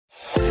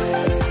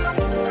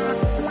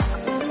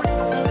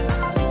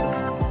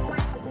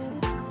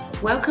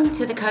Welcome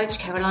to the Coach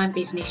Caroline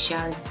Business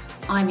Show.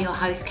 I'm your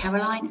host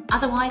Caroline,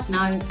 otherwise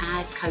known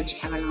as Coach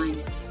Caroline.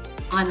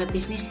 I'm a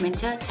business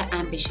mentor to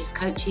ambitious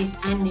coaches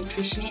and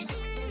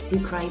nutritionists who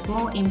crave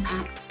more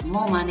impact,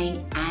 more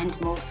money and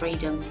more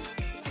freedom.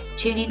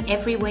 Tune in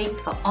every week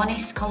for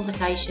honest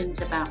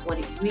conversations about what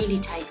it really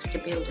takes to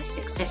build a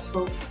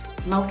successful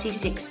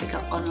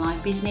multi-six-figure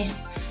online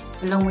business,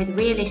 along with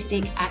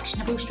realistic,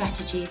 actionable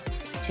strategies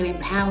to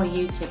empower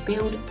you to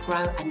build,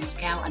 grow and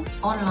scale an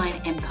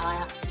online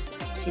empire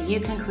so you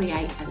can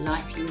create a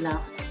life you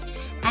love.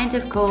 And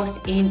of course,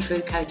 in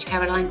true Coach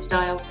Caroline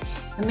style,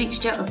 a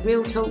mixture of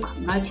real talk,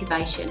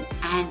 motivation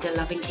and a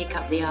loving kick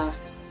up the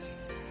arse.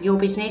 Your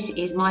business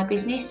is my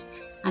business,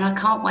 and I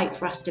can't wait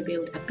for us to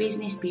build a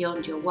business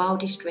beyond your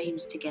wildest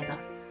dreams together.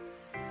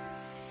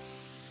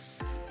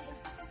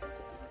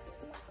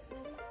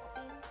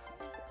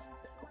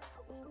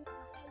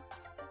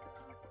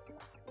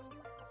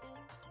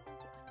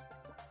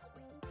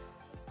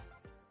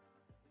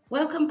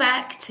 Welcome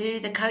back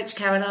to the Coach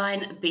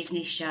Caroline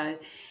Business Show.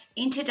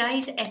 In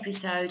today's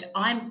episode,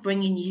 I'm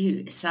bringing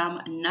you some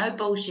no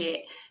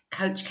bullshit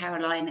Coach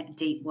Caroline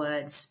deep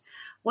words.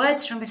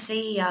 Words from a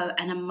CEO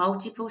and a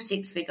multiple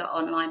six-figure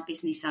online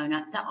business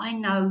owner that I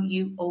know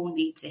you all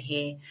need to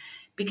hear.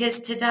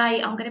 Because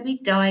today I'm going to be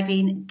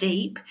diving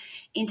deep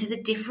into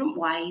the different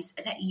ways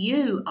that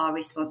you are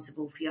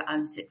responsible for your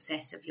own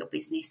success of your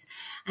business.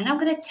 And I'm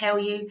going to tell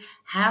you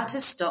how to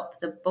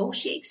stop the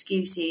bullshit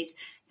excuses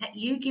that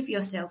you give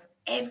yourself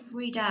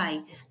every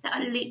day that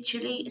are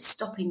literally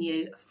stopping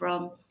you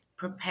from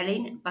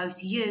propelling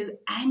both you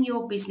and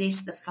your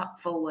business the fuck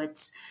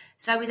forwards.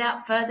 So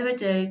without further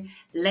ado,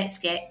 let's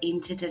get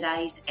into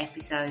today's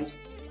episode.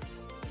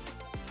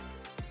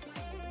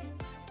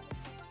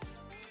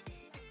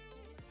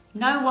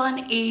 No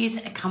one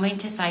is coming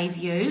to save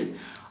you,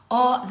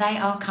 or they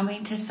are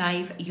coming to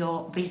save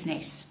your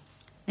business.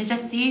 There's a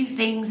few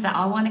things that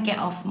I want to get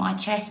off my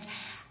chest.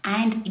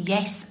 And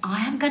yes,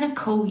 I am going to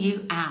call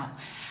you out.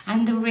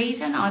 And the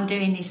reason I'm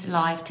doing this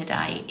live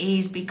today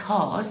is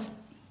because,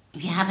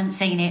 if you haven't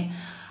seen it,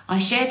 I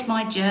shared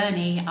my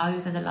journey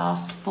over the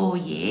last 4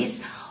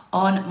 years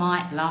on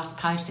my last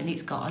post, and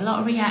it's got a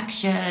lot of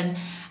reaction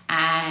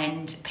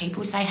and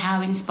people say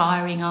how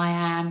inspiring I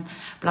am,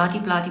 blah, de,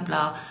 blah, de,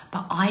 blah.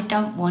 But I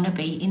don't want to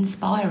be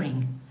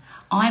inspiring.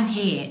 I'm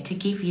here to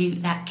give you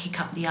that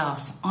kick up the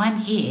arse. I'm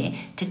here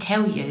to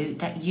tell you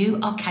that you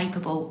are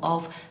capable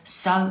of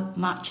so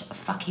much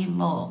fucking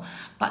more.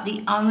 But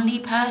the only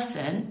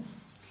person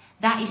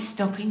that is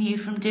stopping you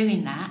from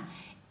doing that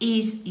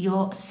is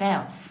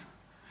yourself.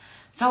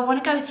 So I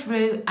want to go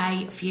through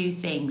a few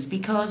things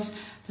because,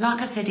 like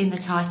I said in the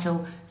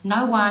title,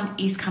 no one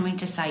is coming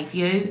to save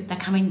you. They're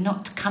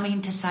not coming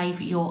to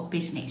save your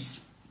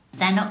business.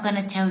 They're not going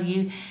to tell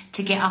you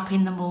to get up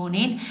in the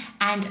morning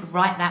and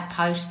write that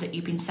post that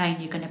you've been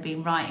saying you're going to be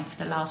writing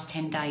for the last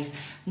 10 days.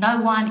 No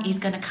one is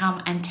going to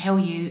come and tell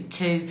you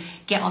to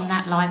get on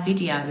that live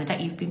video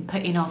that you've been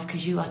putting off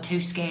because you are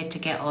too scared to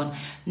get on.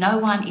 No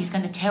one is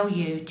going to tell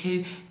you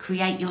to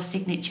create your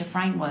signature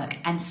framework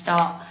and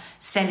start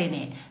selling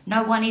it.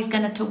 No one is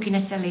going to talk in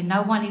a selling.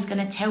 No one is going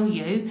to tell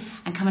you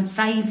and come and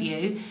save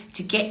you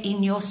to get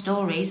in your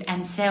stories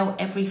and sell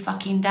every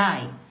fucking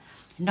day.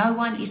 No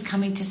one is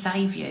coming to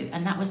save you.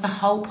 And that was the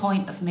whole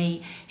point of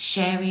me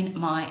sharing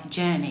my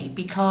journey,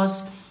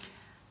 because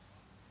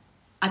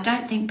I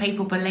don't think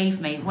people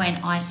believe me when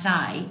I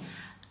say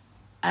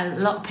a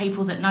lot of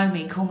people that know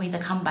me call me the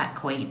comeback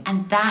queen.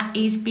 And that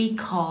is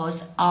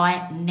because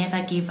I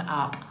never give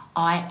up.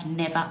 I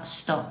never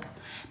stop,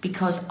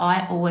 because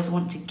I always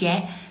want to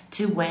get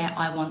to where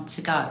I want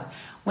to go.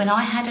 When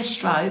I had a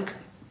stroke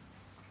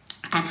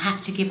and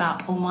had to give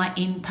up all my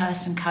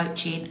in-person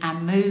coaching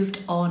and moved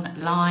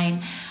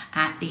online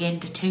at the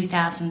end of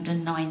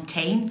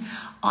 2019,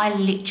 I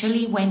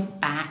literally went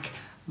back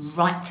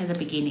right to the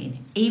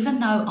beginning. Even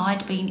though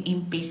I'd been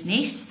in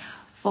business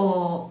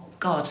for,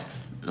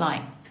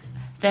 like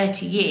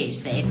 30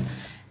 years then,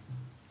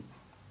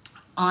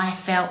 I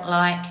felt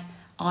like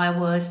I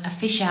was a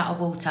fish out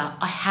of water.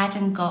 I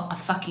hadn't got a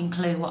fucking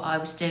clue what I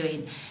was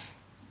doing.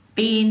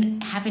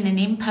 Having an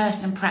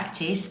in-person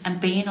practice and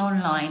being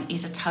online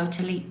is a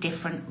totally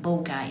different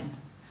ball game.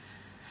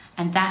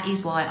 And that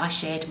is why I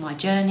shared my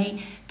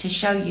journey, to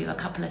show you a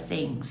couple of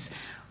things.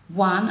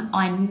 One,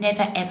 I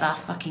never ever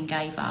fucking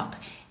gave up.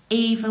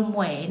 Even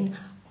when,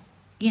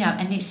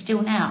 and it's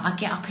still now, I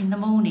get up in the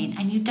morning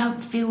and you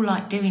don't feel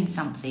like doing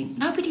something.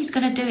 Nobody's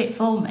going to do it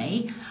for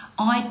me.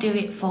 I do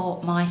it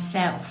for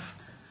myself.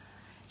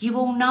 You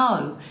all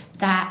know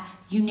that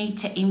you need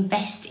to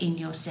invest in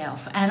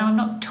yourself. And I'm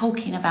not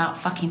talking about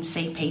fucking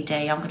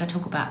CPD. I'm going to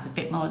talk about a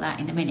bit more of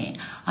that in a minute.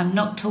 I'm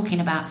not talking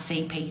about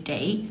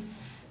CPD.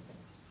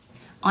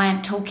 I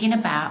am talking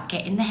about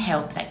getting the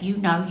help that you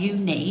know you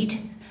need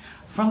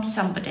from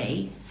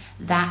somebody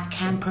that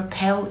can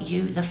propel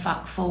you the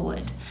fuck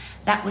forward.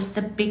 That was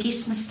the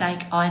biggest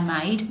mistake I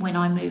made when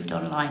I moved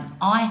online.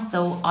 I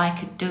thought I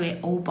could do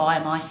it all by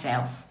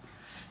myself,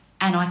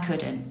 and I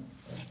couldn't.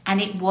 And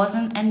it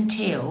wasn't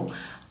until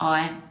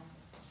I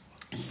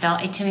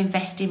started to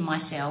invest in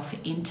myself,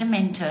 into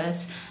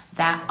mentors,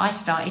 that I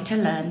started to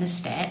learn the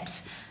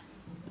steps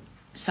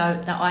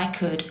so that I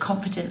could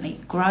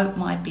confidently grow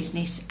my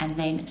business and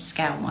then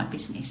scale my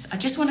business. I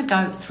just want to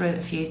go through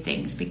a few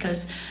things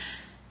because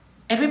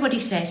everybody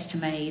says to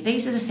me,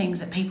 these are the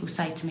things that people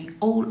say to me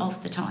all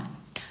of the time.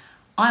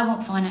 I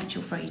want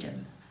financial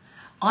freedom.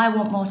 I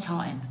want more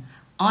time.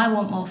 I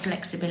want more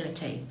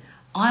flexibility.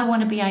 I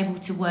want to be able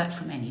to work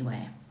from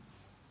anywhere.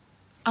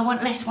 I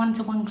want less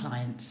one-to-one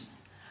clients.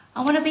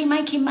 I want to be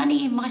making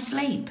money in my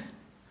sleep.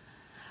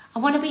 I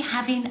want to be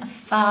having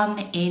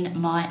fun in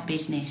my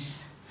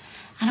business.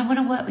 And I want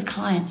to work with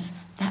clients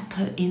that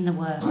put in the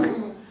work.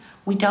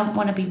 We don't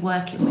want to be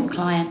working with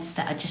clients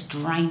that are just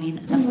draining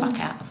the fuck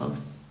out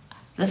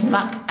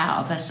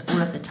of us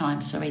all of the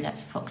time. Sorry,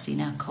 that's Foxy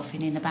now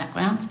coughing in the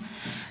background.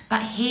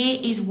 But here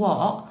is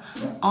what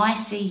I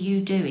see you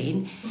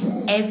doing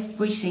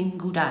every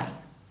single day.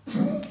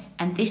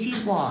 And this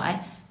is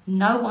why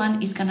no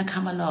one is going to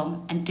come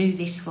along and do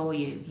this for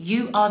you.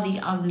 You are the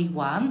only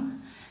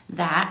one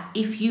that,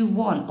 if you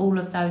want all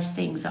of those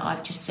things that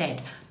I've just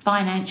said,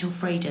 financial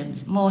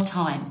freedoms, more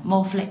time,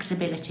 more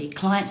flexibility,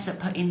 clients that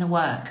put in the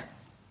work,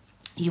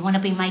 you want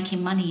to be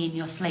making money in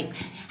your sleep,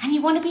 and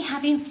you want to be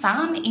having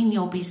fun in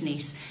your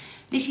business.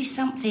 This is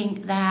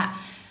something that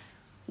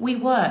we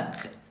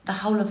work the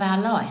whole of our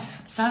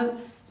life. So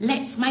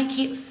let's make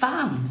it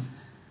fun.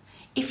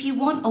 If you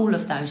want all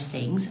of those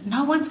things,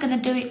 no one's going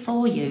to do it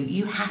for you.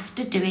 You have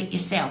to do it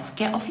yourself.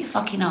 Get off your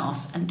fucking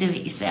ass and do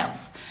it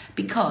yourself.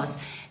 Because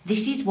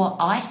this is what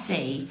I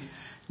see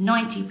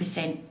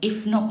 90%,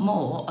 if not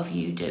more, of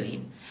you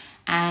doing.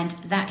 And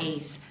that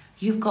is,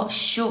 you've got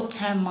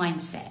short-term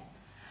mindset.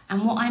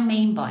 And what I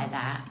mean by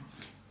that,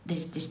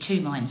 there's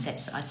two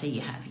mindsets that I see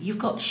you have. You've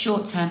got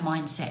short-term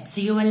mindset.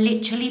 So you are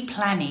literally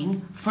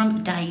planning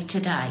from day to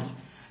day.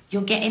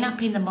 You're getting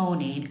up in the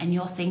morning and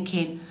you're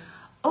thinking,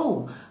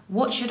 oh,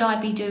 what should I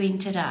be doing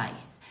today?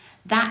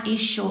 That is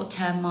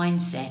short-term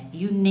mindset.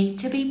 You need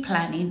to be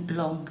planning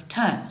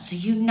long-term. So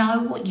you know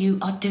what you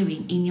are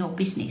doing in your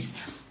business.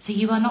 So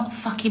you are not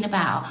fucking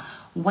about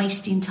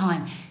wasting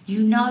time.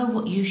 You know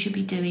what you should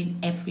be doing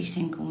every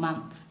single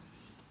month.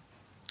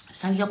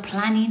 So you're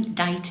planning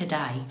day to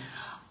day.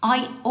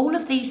 All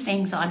of these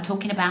things that I'm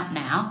talking about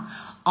now,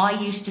 I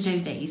used to do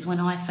these when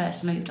I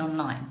first moved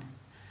online.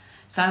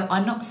 So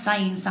I'm not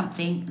saying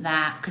something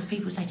that, because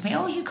people say to me,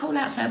 oh, you call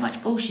out so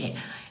much bullshit.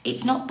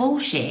 It's not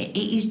bullshit,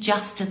 it is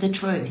just the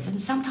truth.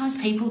 And sometimes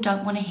people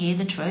don't want to hear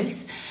the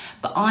truth,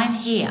 but I'm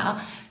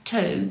here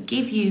to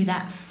give you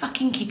that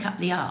fucking kick up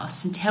the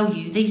arse and tell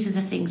you these are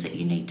the things that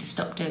you need to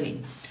stop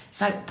doing.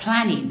 So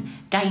planning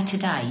day to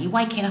day, you're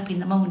waking up in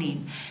the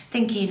morning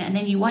thinking, and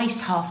then you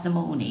waste half the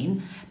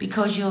morning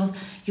because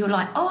you're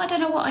like, oh, I don't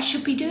know what I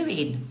should be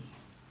doing.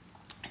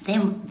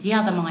 Then the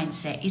other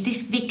mindset is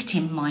this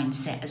victim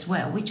mindset as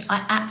well, which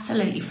I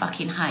absolutely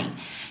fucking hate.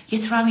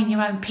 You're throwing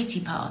your own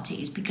pity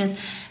parties because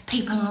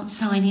people aren't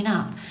signing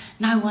up.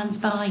 No one's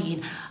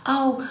buying.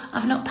 Oh,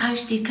 I've not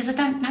posted because I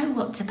don't know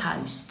what to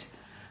post.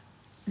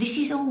 This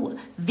is all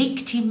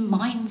victim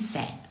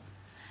mindset.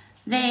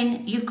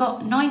 Then you've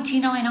got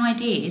 99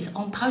 ideas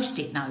on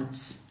post-it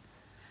notes.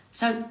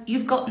 So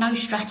you've got no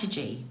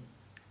strategy.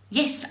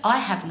 Yes, I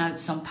have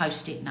notes on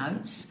post-it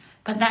notes,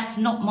 but that's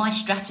not my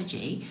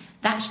strategy.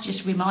 That's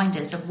just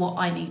reminders of what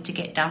I need to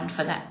get done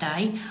for that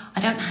day.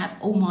 I don't have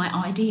all my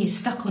ideas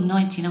stuck on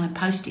 99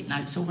 post-it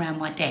notes all around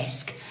my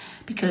desk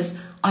because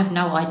I've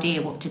no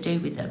idea what to do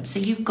with them. So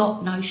you've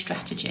got no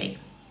strategy.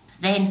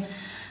 Then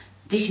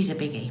this is a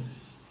biggie.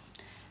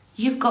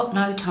 You've got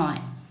no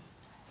time.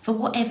 For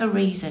whatever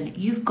reason,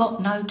 you've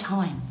got no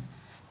time.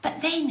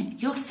 But then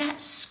you're sat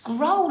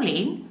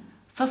scrolling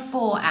for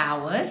 4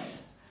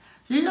 hours,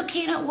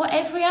 looking at what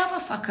every other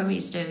fucker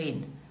is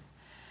doing.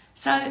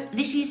 So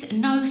this is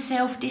no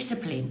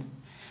self-discipline.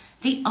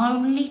 The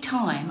only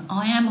time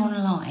I am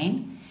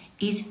online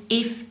is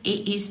if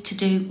it is to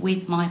do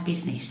with my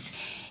business.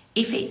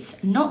 If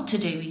it's not to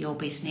do with your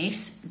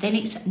business, then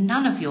it's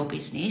none of your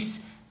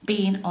business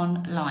being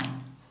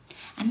online.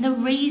 And the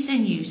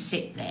reason you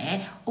sit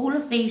there, all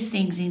of these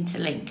things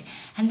interlink,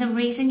 and the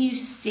reason you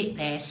sit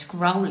there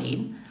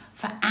scrolling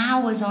for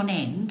hours on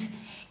end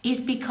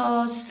is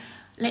because,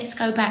 let's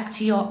go back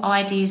to your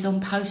ideas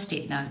on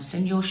post-it notes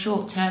and your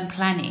short-term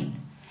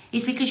planning,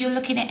 is because you're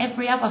looking at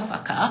every other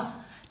fucker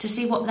to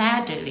see what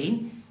they're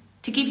doing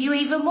to give you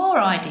even more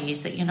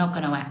ideas that you're not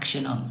going to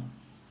action on.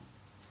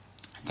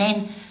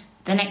 Then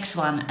the next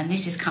one, and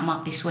this has come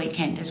up this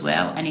weekend as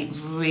well, and it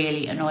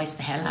really annoys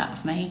the hell out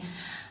of me,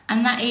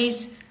 and that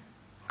is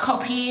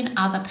copying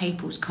other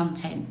people's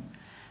content.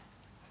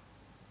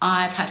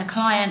 I've had a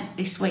client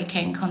this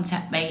weekend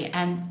contact me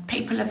and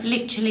people have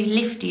literally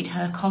lifted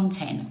her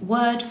content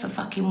word for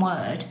fucking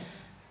word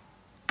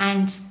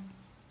and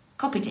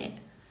copied it.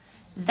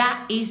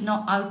 That is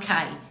not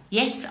okay.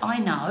 Yes, I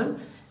know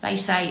they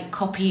say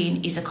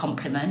copying is a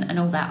compliment and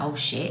all that old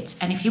shit,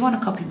 and if you want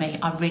to copy me,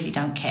 I really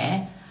don't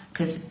care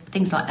because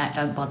things like that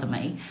don't bother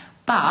me.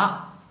 But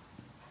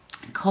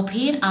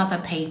copying other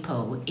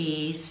people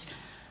is,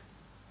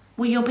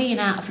 well, you're being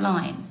out of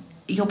line.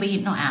 You're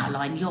being not out of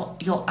line.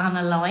 You're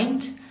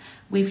unaligned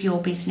with your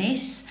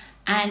business.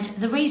 And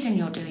the reason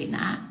you're doing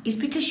that is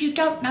because you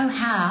don't know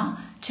how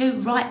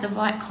to write the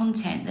right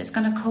content that's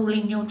going to call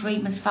in your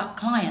dream as fuck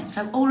client.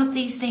 So all of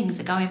these things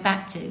are going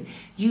back to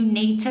you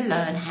need to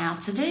learn how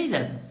to do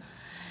them.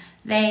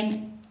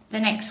 Then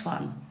the next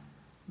one,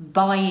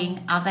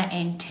 buying other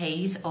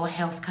NTs or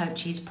health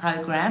coaches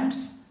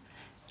programs,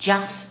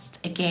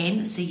 just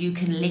again so you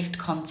can lift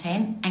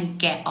content and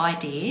get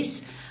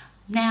ideas.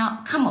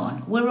 Now, come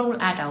on, we're all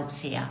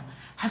adults here.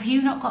 Have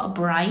you not got a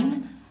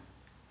brain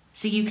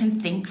so you can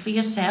think for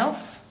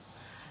yourself?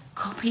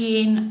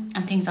 Copying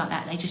and things like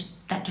that,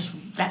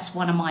 that's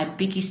one of my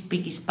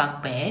biggest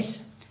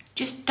bugbears.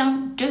 Just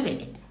don't do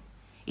it.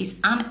 It's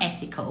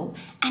unethical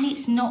and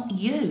it's not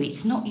you,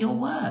 it's not your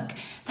work.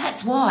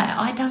 That's why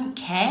I don't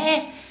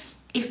care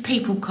if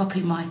people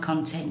copy my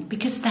content,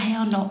 because they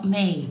are not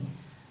me.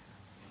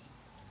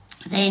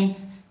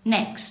 Then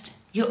next,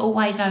 you're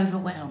always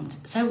overwhelmed.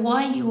 So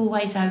why are you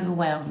always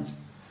overwhelmed?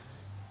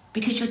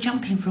 Because you're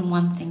jumping from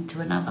one thing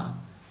to another.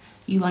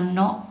 You are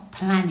not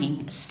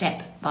planning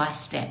step by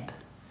step.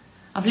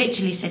 I've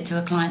literally said to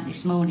a client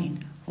this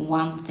morning,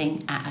 one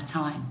thing at a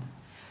time.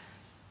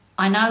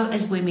 I know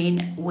as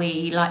women,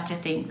 we like to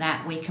think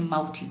that we can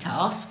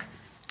multitask.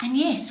 And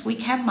yes, we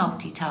can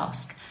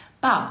multitask.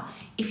 But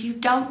if you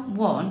don't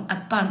want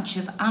a bunch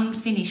of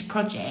unfinished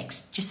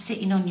projects just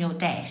sitting on your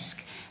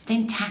desk,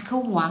 then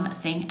tackle one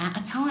thing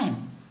at a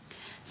time.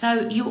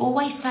 So you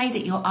always say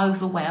that you're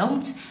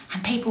overwhelmed,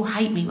 and people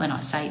hate me when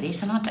I say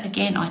this, and I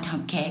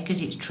don't care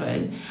because it's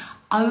true.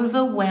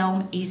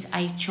 Overwhelm is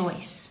a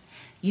choice.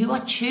 You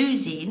are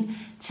choosing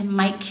to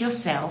make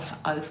yourself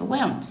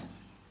overwhelmed.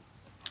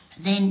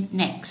 Then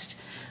next,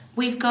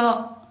 we've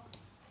got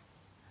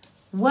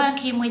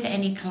working with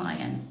any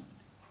client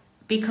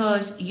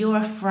because you're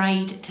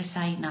afraid to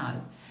say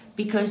no,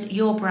 because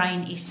your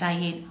brain is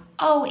saying,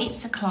 oh,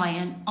 it's a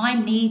client, I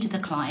need the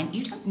client.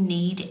 You don't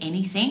need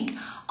anything.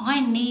 I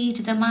need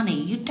the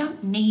money. You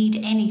don't need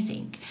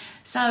anything.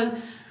 So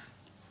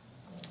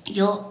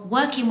you're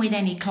working with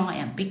any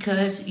client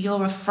because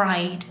you're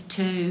afraid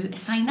to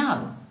say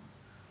no.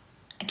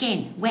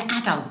 Again, we're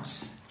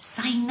adults.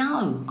 Say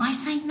no. I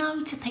say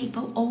no to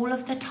people all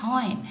of the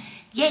time.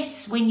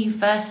 Yes, when you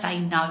first say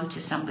no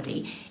to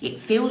somebody, it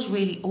feels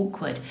really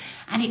awkward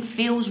and it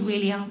feels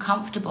really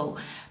uncomfortable.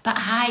 But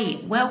hey,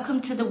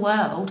 welcome to the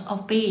world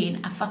of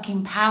being a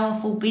fucking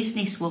powerful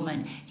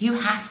businesswoman. You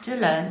have to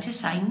learn to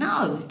say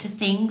no to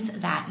things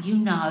that you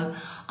know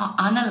are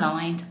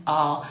unaligned,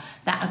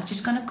 that are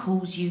just going to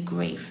cause you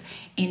grief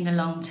in the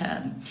long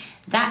term.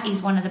 That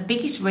is one of the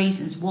biggest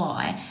reasons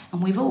why,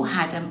 and we've all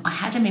had them, I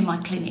had them in my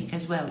clinic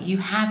as well, you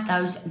have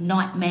those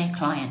nightmare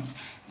clients.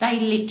 They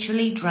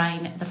literally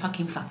drain the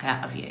fucking fuck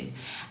out of you.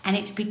 And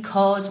it's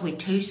because we're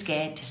too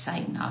scared to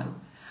say no.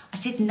 I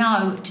said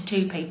no to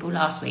 2 people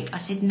last week. I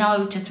said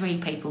no to 3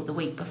 people the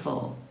week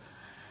before.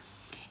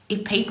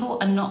 If people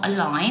are not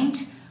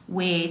aligned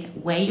with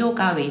where you're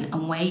going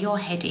and where you're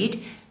headed,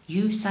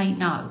 you say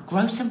no.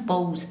 Grow some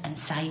balls and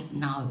say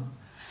no.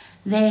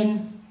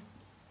 Then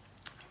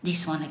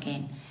this one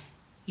again.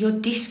 You're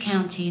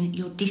discounting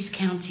your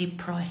discounted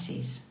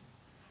prices.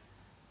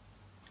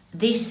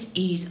 This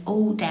is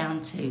all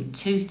down to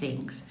 2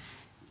 things.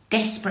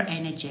 Desperate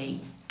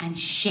energy and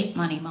shit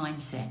money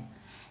mindset.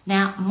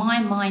 Now, my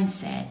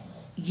mindset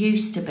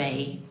used to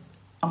be,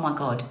 oh my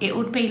God, it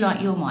would be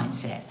like your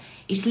mindset.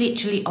 It's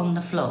literally on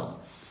the floor.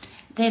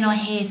 Then I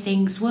hear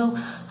things, well,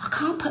 I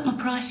can't put my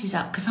prices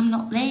up because I'm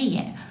not there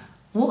yet.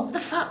 What the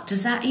fuck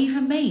does that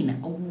even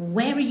mean?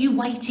 Where are you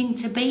waiting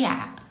to be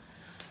at?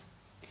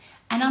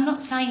 And I'm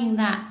not saying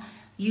that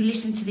you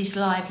listen to this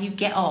live, you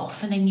get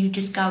off and then you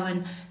just go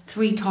and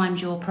 3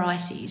 times your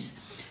prices.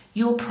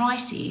 Your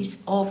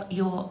prices of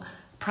your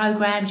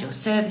programs, your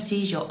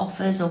services, your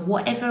offers, or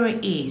whatever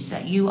it is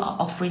that you are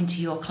offering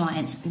to your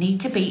clients need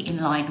to be in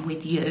line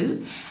with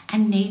you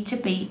and need to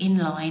be in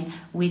line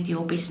with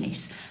your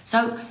business.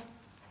 So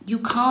you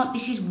can't,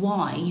 this is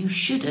why you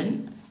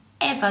shouldn't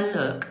ever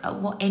look at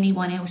what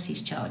anyone else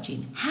is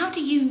charging. How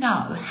do you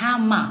know how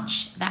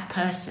much that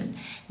person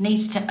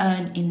needs to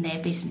earn in their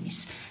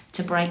business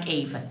to break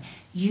even?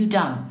 You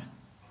don't.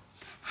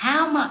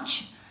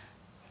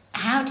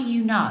 How do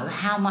you know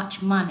how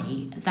much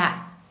money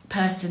that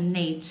person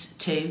needs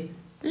to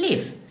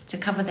live to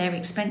cover their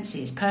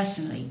expenses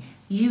personally?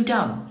 You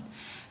don't.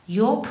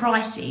 Your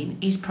pricing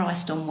is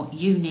priced on what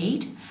you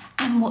need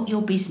and what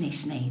your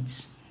business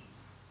needs.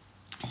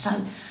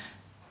 So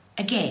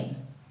again,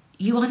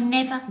 you are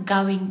never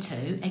going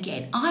to,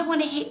 I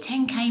want to hit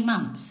 10k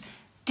months.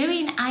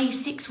 Doing a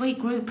 6-week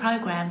group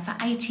program for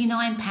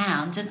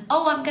 £89 and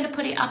I'm going to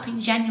put it up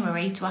in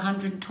January to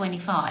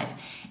 125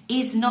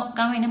 is not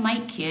going to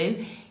make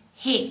you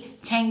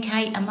hit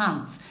 10k a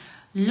month.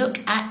 Look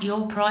at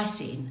your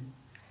pricing.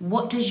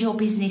 What does your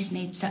business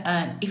need to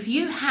earn? If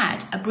you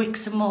had a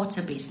bricks and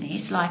mortar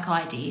business like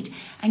I did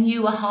and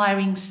you were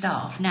hiring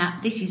staff, now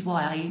this is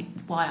why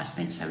I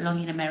spent so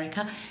long in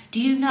America. Do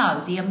you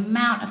know the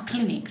amount of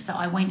clinics that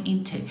I went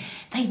into?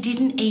 They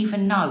didn't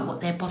even know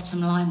what their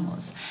bottom line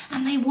was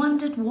and they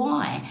wondered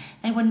why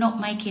they were not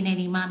making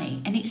any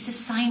money. And it's the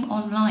same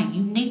online.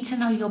 You need to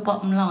know your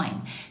bottom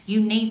line.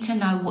 You need to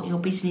know what your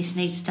business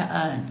needs to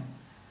earn.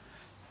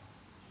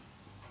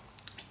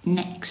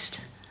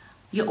 Next.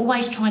 You're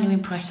always trying to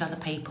impress other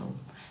people.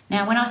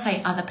 Now, when I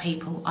say other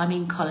people, I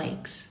mean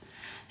colleagues.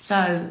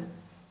 So,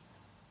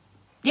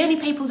 the only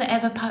people that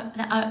ever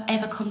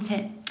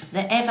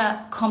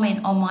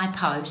comment on my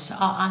posts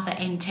are other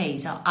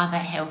NTs, are other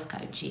health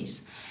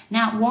coaches.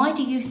 Now, why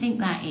do you think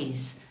that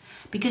is?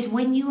 Because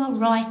when you are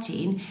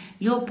writing,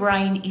 your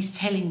brain is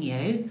telling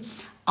you,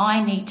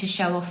 I need to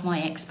show off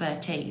my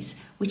expertise,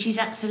 which is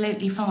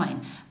absolutely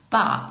fine.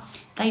 But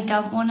they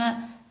don't want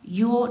to.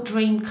 Your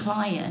dream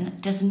client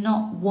does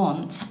not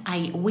want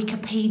a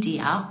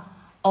Wikipedia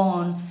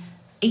on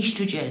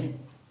estrogen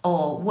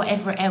or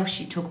whatever else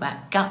you talk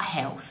about, gut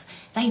health.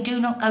 They do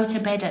not go to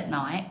bed at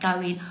night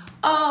going,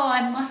 oh,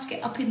 I must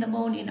get up in the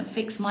morning and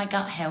fix my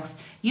gut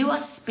health. You are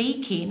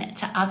speaking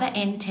to other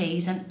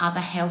NTs and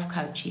other health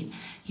coaching.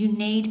 You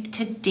need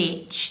to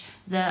ditch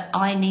the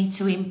I need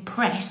to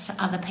impress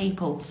other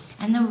people.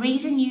 And the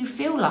reason you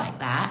feel like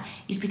that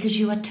is because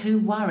you are too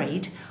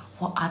worried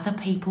what other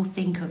people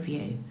think of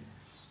you.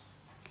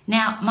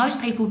 Now,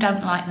 most people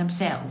don't like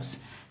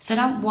themselves, so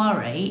don't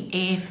worry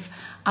if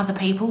other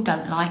people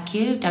don't like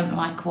you, don't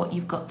like what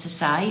you've got to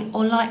say,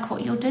 or like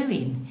what you're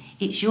doing.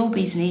 It's your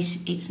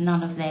business, it's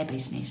none of their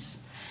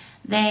business.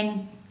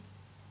 Then,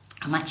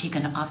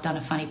 I've done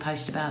a funny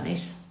post about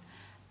this.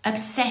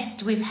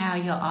 Obsessed with how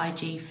your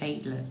IG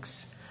feed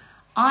looks.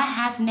 I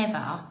have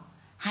never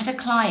had a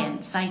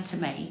client say to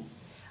me,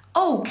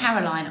 oh,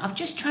 Caroline, I've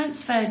just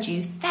transferred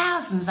you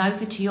thousands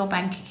over to your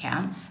bank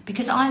account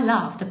because I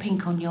love the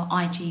pink on your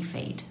IG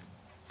feed.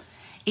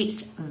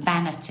 It's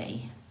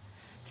vanity.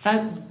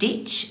 So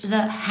ditch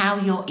the how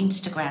your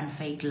Instagram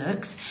feed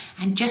looks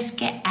and just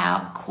get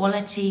out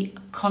quality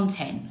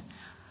content.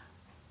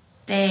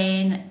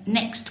 Then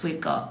next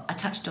we've got, I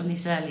touched on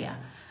this earlier,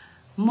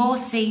 more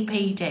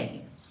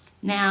CPD.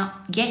 Now,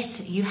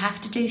 yes, you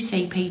have to do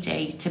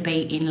CPD to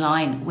be in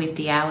line with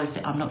the hours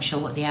that, I'm not sure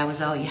what the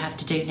hours are you have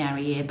to do now a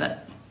year,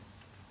 but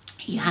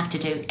you have to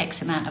do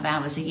X amount of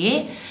hours a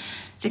year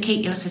to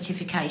keep your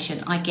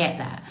certification. I get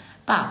that.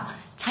 But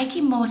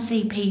taking more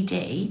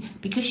CPD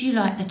because you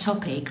like the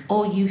topic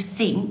or you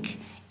think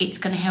it's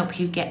going to help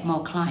you get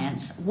more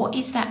clients, what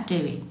is that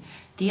doing?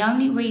 The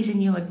only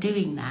reason you are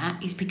doing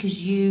that is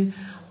because you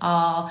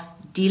are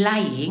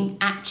delaying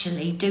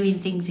actually doing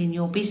things in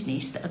your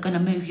business that are going to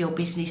move your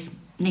business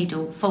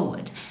needle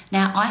forward.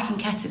 Now, I can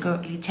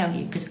categorically tell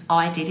you, because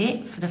I did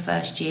it for the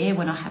first year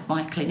when I had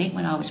my clinic,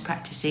 when I was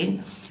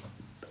practicing,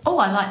 oh,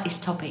 I like this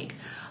topic,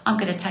 I'm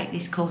going to take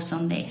this course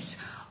on this.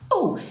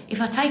 Oh,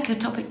 if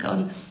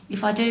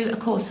I do a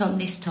course on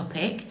this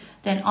topic,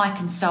 then I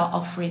can start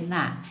offering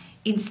that.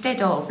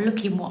 Instead of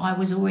looking what I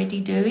was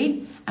already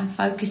doing and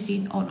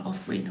focusing on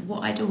offering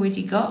what I'd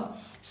already got.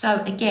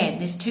 So again,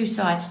 there's two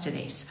sides to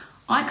this.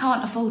 I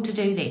can't afford to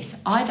do this.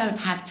 I don't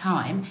have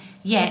time.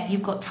 Yet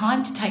you've got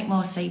time to take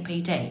more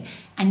CPD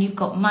and you've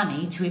got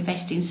money to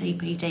invest in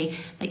CPD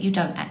that you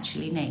don't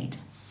actually need.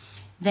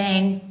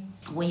 Then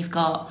we've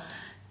got,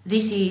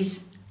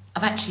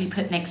 I've actually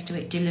put next to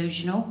it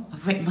delusional.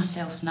 I've written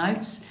myself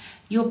notes.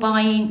 You're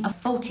buying a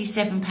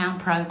 £47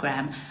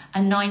 program, a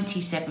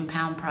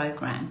 £97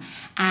 program,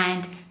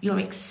 and you're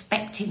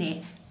expecting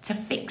it to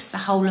fix the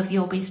whole of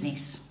your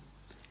business.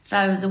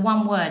 So the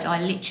one word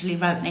I literally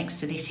wrote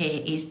next to this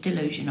here is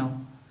delusional,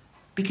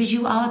 because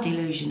you are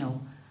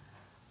delusional.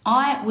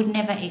 I would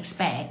never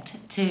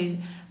expect to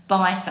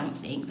buy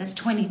something that's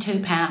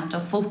 £22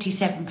 or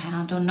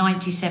 £47 or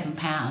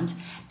 £97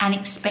 and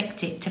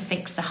expect it to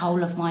fix the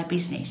whole of my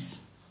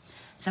business.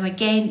 So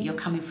again, you're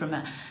coming from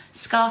a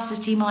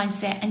scarcity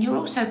mindset and you're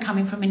also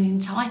coming from an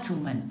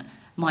entitlement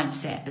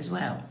mindset as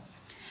well.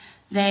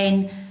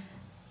 Then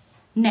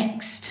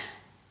next,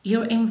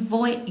 you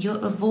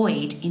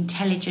avoid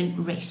intelligent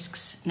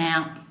risks.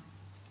 Now,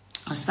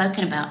 I've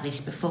spoken about this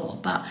before,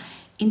 but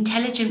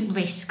intelligent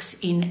risks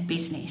in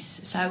business.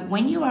 So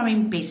when you are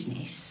in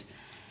business,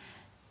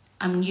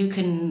 you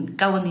can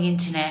go on the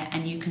internet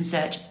and you can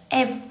search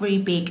every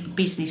big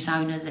business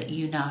owner that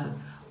you know.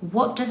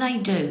 What do they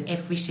do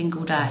every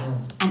single day?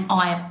 And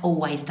I have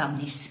always done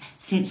this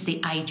since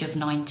the age of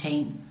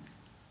 19.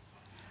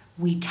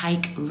 We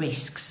take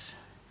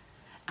risks,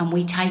 and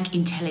we take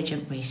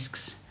intelligent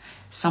risks.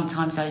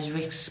 Sometimes those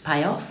risks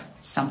pay off,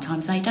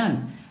 sometimes they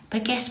don't.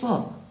 But guess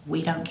what?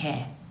 We don't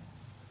care.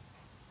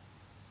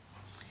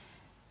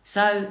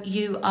 So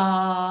you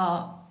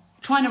are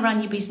trying to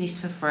run your business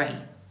for free.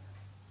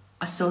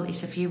 I saw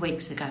this a few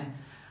weeks ago.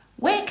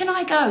 Where can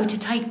I go to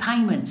take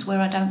payments where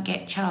I don't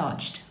get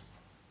charged?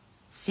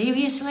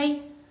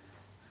 Seriously?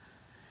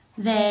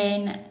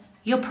 Then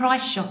you're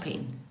price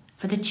shopping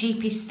for the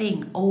cheapest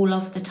thing all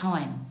of the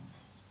time.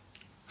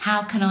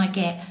 How can I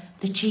get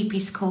the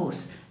cheapest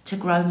course to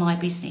grow my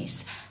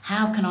business?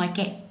 How can I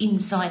get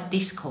inside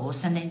this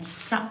course and then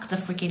suck the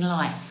frigging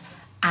life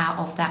out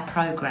of that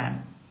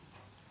program?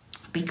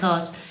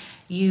 Because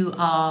you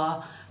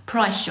are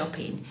price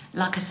shopping.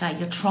 Like I say,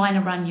 you're trying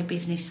to run your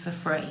business for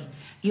free.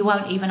 You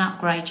won't even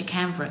upgrade your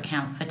Canva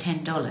account for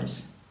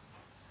 $10.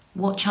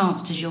 What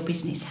chance does your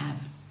business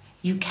have?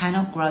 You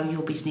cannot grow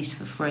your business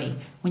for free.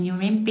 When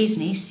you're in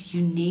business,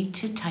 you need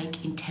to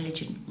take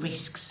intelligent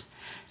risks.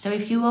 So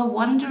if you are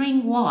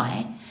wondering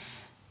why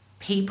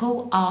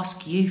people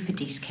ask you for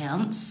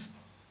discounts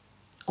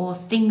or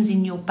things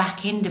in your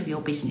back end of your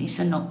business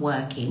are not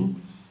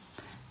working,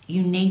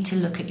 you need to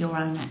look at your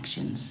own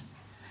actions.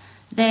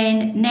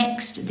 Then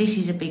next, this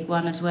is a big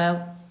one as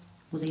well.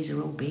 Well, these are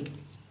all big.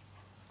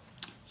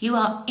 You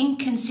are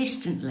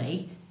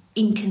inconsistently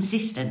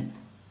inconsistent.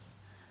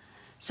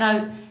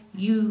 So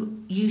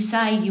you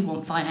say you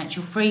want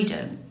financial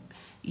freedom,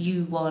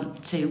 you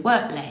want to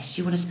work less,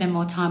 you want to spend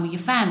more time with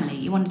your family,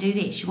 you want to do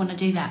this, you want to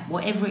do that,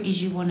 whatever it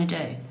is you want to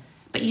do.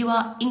 But you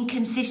are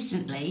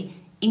inconsistently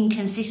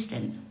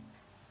inconsistent.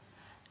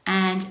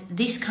 And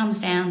this comes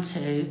down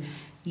to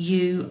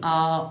you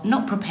are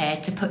not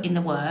prepared to put in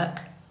the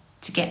work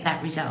to get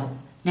that result.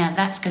 Now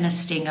that's going to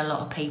sting a lot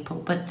of people,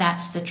 but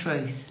that's the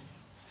truth.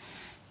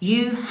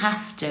 You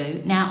have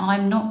to, now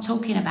I'm not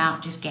talking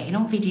about just getting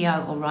on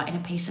video or writing a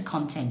piece of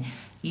content.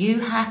 You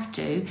have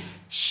to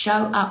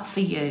show up for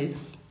you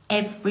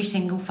every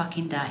single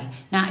fucking day.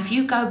 Now, if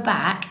you go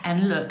back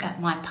and look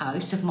at my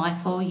post of my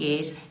 4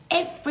 years,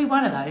 every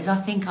one of those, I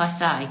think I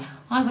say,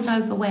 I was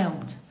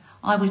overwhelmed.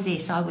 I was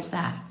this, I was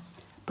that.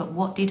 But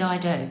what did I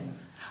do?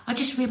 I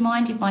just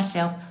reminded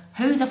myself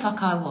who the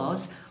fuck I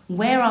was,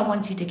 where I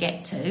wanted to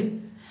get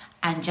to,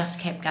 and just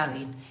kept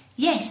going.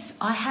 Yes,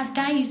 I have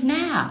days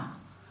now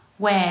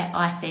where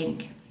I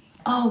think,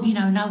 oh, you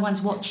know, no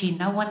one's watching,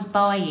 no one's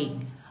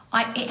buying.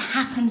 It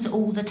happens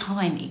all the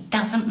time. It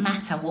doesn't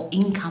matter what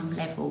income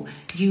level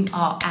you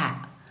are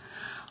at.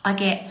 I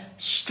get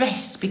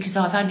stressed because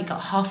I've only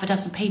got half a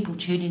dozen people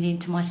tuning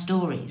into my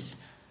stories.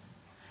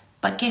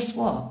 But guess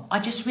what? I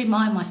just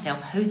remind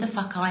myself who the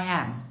fuck I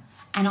am.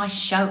 And I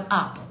show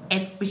up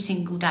every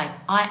single day.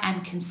 I am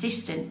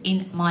consistent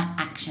in my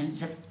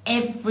actions of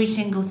every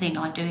single thing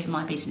I do in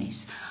my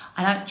business.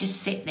 I don't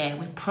just sit there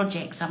with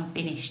projects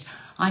unfinished.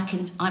 I'm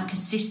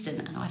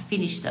consistent and I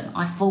finish them.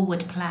 I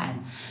forward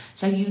plan.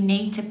 So you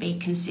need to be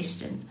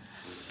consistent.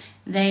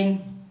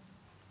 Then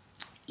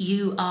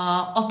you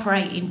are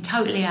operating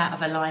totally out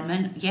of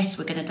alignment. Yes,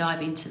 we're going to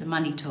dive into the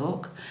money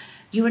talk.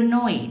 You're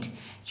annoyed.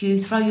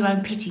 You throw your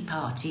own pity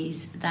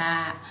parties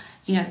that,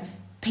 you know,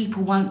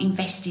 people won't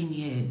invest in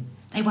you.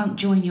 They won't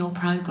join your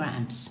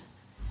programs.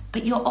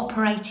 But you're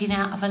operating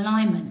out of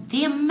alignment.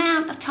 The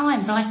amount of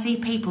times I see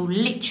people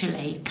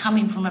literally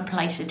coming from a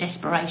place of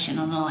desperation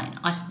online.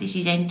 This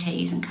is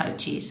NTs and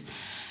coaches.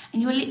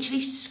 And you're literally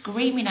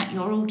screaming at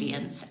your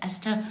audience as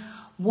to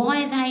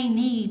why they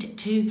need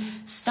to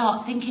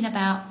start thinking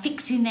about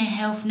fixing their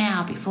health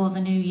now before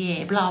the new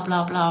year, blah,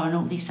 blah, blah, and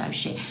all this old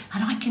shit.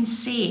 And I can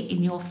see it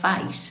in your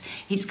face.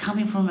 It's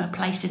coming from a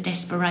place of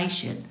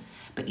desperation.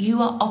 But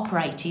you are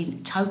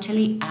operating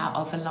totally out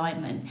of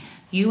alignment.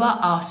 You are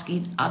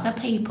asking other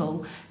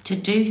people to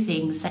do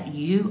things that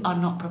you are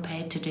not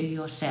prepared to do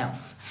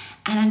yourself.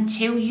 And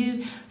until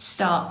you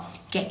start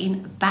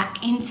getting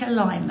back into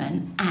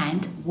alignment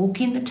and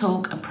walking the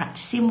talk and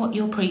practicing what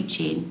you're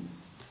preaching,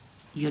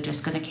 you're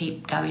just going to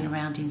keep going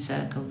around in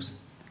circles.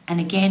 And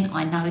again,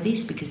 I know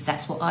this because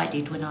that's what I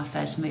did when I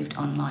first moved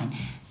online.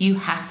 You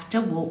have to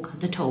walk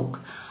the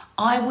talk.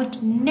 I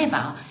would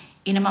never,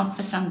 in a month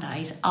for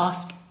Sundays,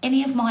 ask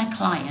any of my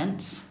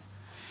clients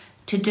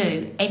to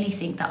do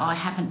anything that I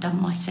haven't done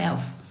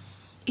myself.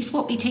 It's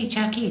what we teach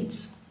our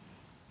kids.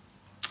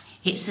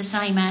 It's the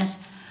same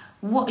as,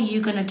 what are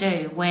you going to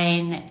do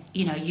when,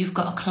 you know, you've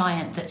got a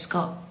client that's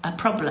got a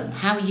problem?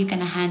 How are you going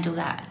to handle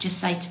that? Just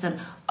say to them,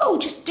 oh,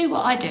 just do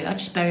what I do. I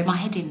just bury my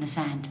head in the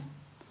sand.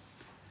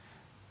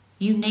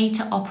 You need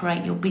to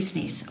operate your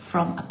business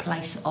from a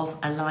place of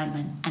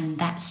alignment, and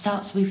that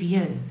starts with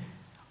you.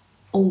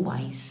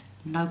 Always.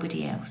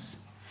 Nobody else.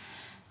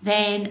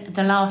 Then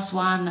the last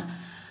one,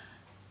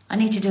 I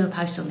need to do a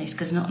post on this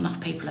because not enough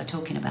people are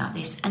talking about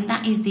this, and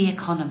that is the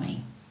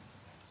economy.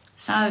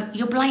 So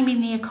you're blaming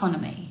the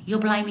economy, you're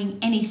blaming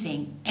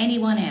anything,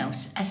 anyone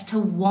else as to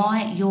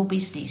why your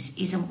business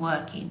isn't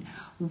working,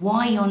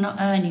 why you're not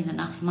earning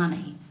enough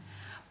money,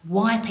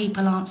 why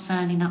people aren't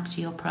signing up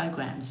to your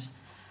programs.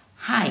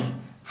 Hey,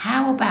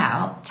 how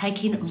about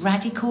taking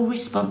radical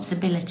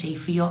responsibility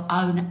for your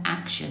own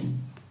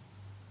action?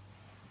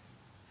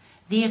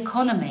 The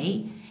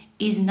economy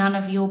is none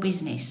of your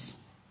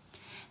business.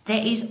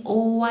 There is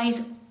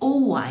always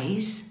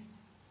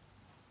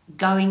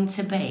going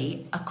to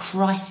be a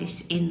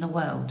crisis in the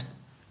world.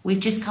 We've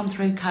just come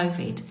through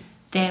COVID.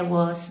 There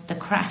was the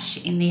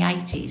crash in the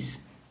 80s.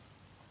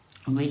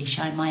 I'm really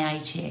showing my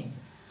age here.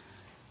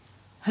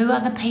 Who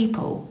are the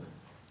people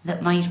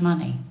that made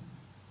money?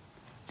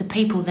 The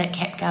people that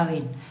kept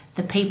going.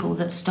 The people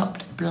that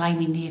stopped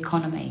blaming the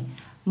economy.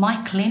 My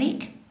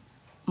clinic,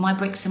 my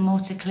bricks and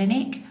mortar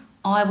clinic,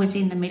 I was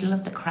in the middle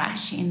of the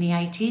crash in the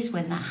 80s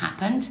when that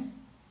happened.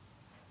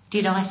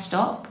 Did I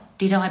stop?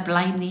 Did I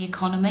blame the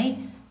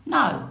economy?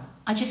 No,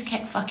 I just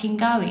kept fucking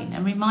going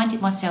and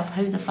reminded myself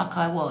who the fuck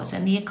I was,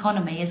 and the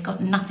economy has got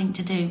nothing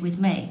to do with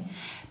me.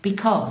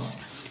 Because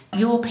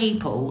your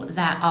people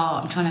that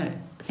are, I'm trying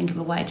to think of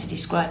a way to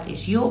describe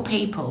this, your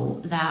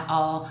people that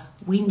are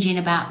whinging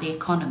about the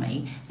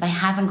economy, they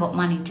haven't got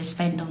money to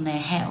spend on their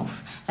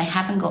health, they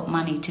haven't got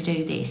money to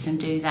do this and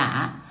do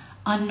that,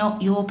 are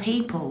not your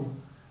people.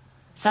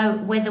 So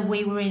whether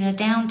we were in a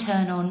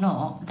downturn or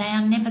not, they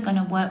are never going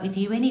to work with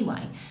you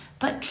anyway.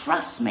 But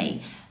trust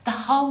me, the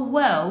whole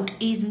world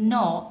is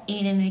not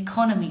in an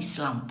economy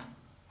slump.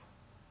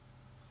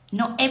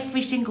 Not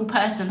every single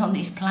person on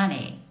this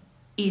planet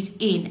is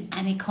in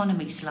an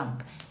economy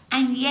slump.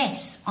 And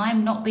yes,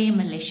 I'm not being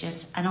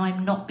malicious and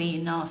I'm not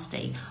being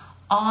nasty.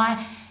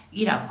 I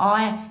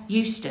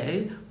used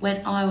to,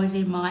 when I was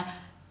in my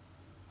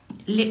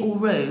little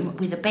room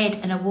with a bed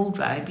and a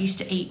wardrobe, used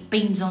to eat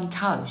beans on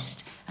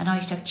toast, and I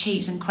used to have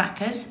cheese and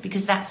crackers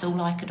because that's all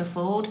I could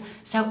afford.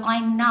 So I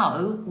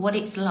know what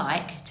it's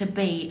like to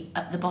be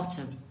at the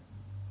bottom.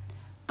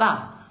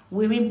 But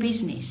we're in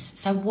business,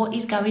 so what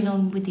is going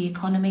on with the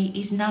economy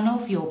is none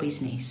of your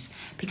business,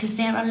 because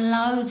there are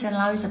loads and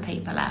loads of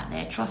people out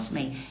there, trust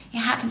me. It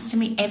happens to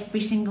me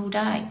every single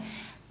day.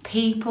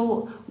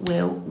 People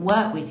will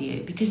work with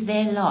you because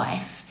their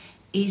life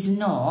is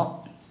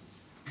not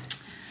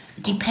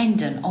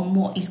dependent on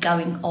what is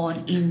going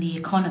on in the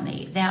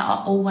economy. There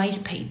are always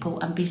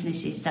people and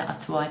businesses that are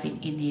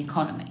thriving in the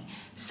economy.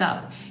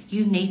 So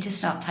you need to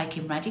start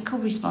taking radical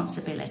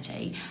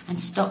responsibility and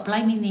stop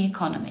blaming the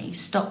economy,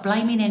 stop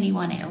blaming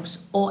anyone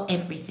else or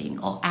everything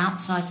or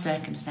outside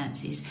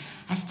circumstances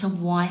as to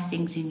why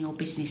things in your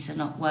business are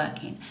not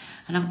working.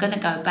 And I'm going to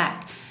go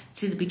back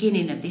to the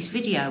beginning of this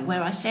video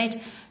where I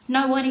said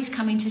no one is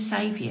coming to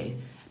save you,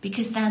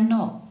 because they're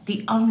not.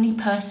 The only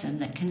person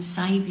that can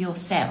save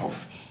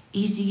yourself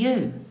is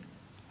you.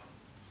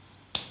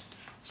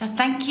 So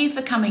thank you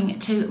for coming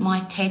to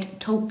my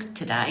TED Talk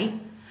today.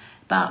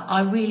 But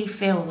I really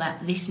feel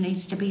that this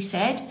needs to be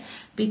said,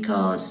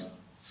 because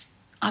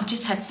I've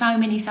just had so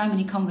many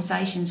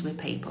conversations with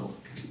people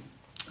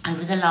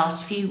over the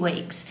last few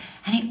weeks,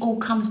 and it all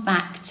comes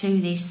back to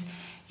this: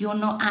 you're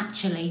not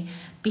actually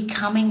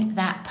becoming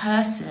that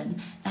person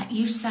that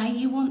you say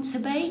you want to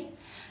be.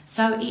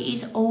 So it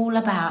is all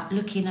about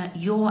looking at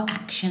your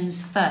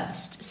actions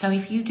first. So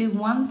if you do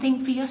one thing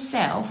for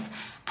yourself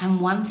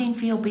and one thing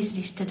for your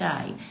business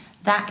today,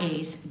 that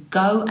is,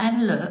 go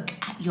and look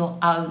at your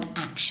own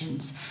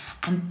actions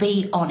and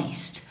be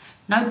honest.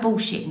 No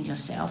bullshitting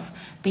yourself.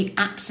 Be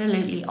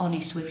absolutely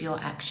honest with your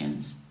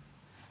actions.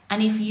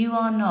 And if you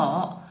are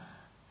not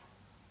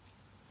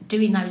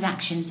doing those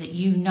actions that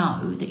you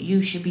know that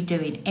you should be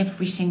doing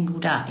every single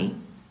day,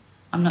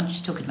 I'm not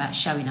just talking about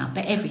showing up,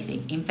 but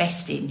everything,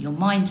 investing, your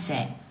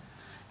mindset,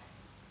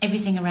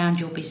 everything around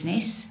your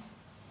business,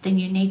 then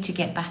you need to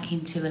get back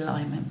into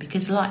alignment.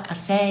 Because like I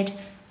said,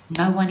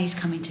 no one is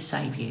coming to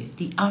save you.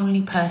 The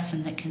only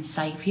person that can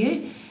save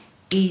you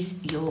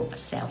is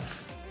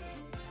yourself.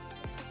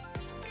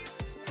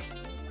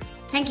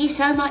 Thank you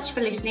so much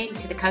for listening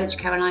to the Coach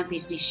Caroline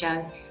Business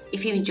Show.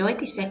 If you enjoyed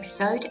this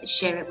episode,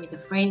 share it with a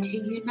friend who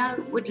you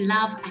know would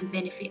love and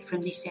benefit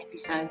from this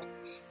episode.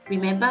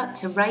 Remember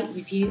to rate,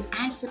 review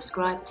and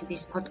subscribe to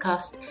this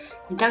podcast.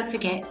 And don't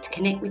forget to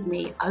connect with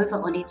me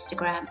over on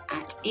Instagram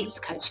at It's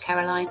Coach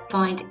Caroline.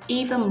 Find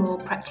even more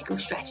practical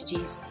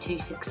strategies to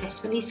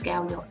successfully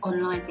scale your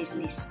online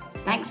business.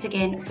 Thanks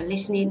again for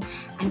listening,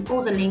 and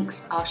all the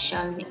links are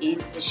shown in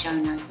the show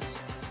notes.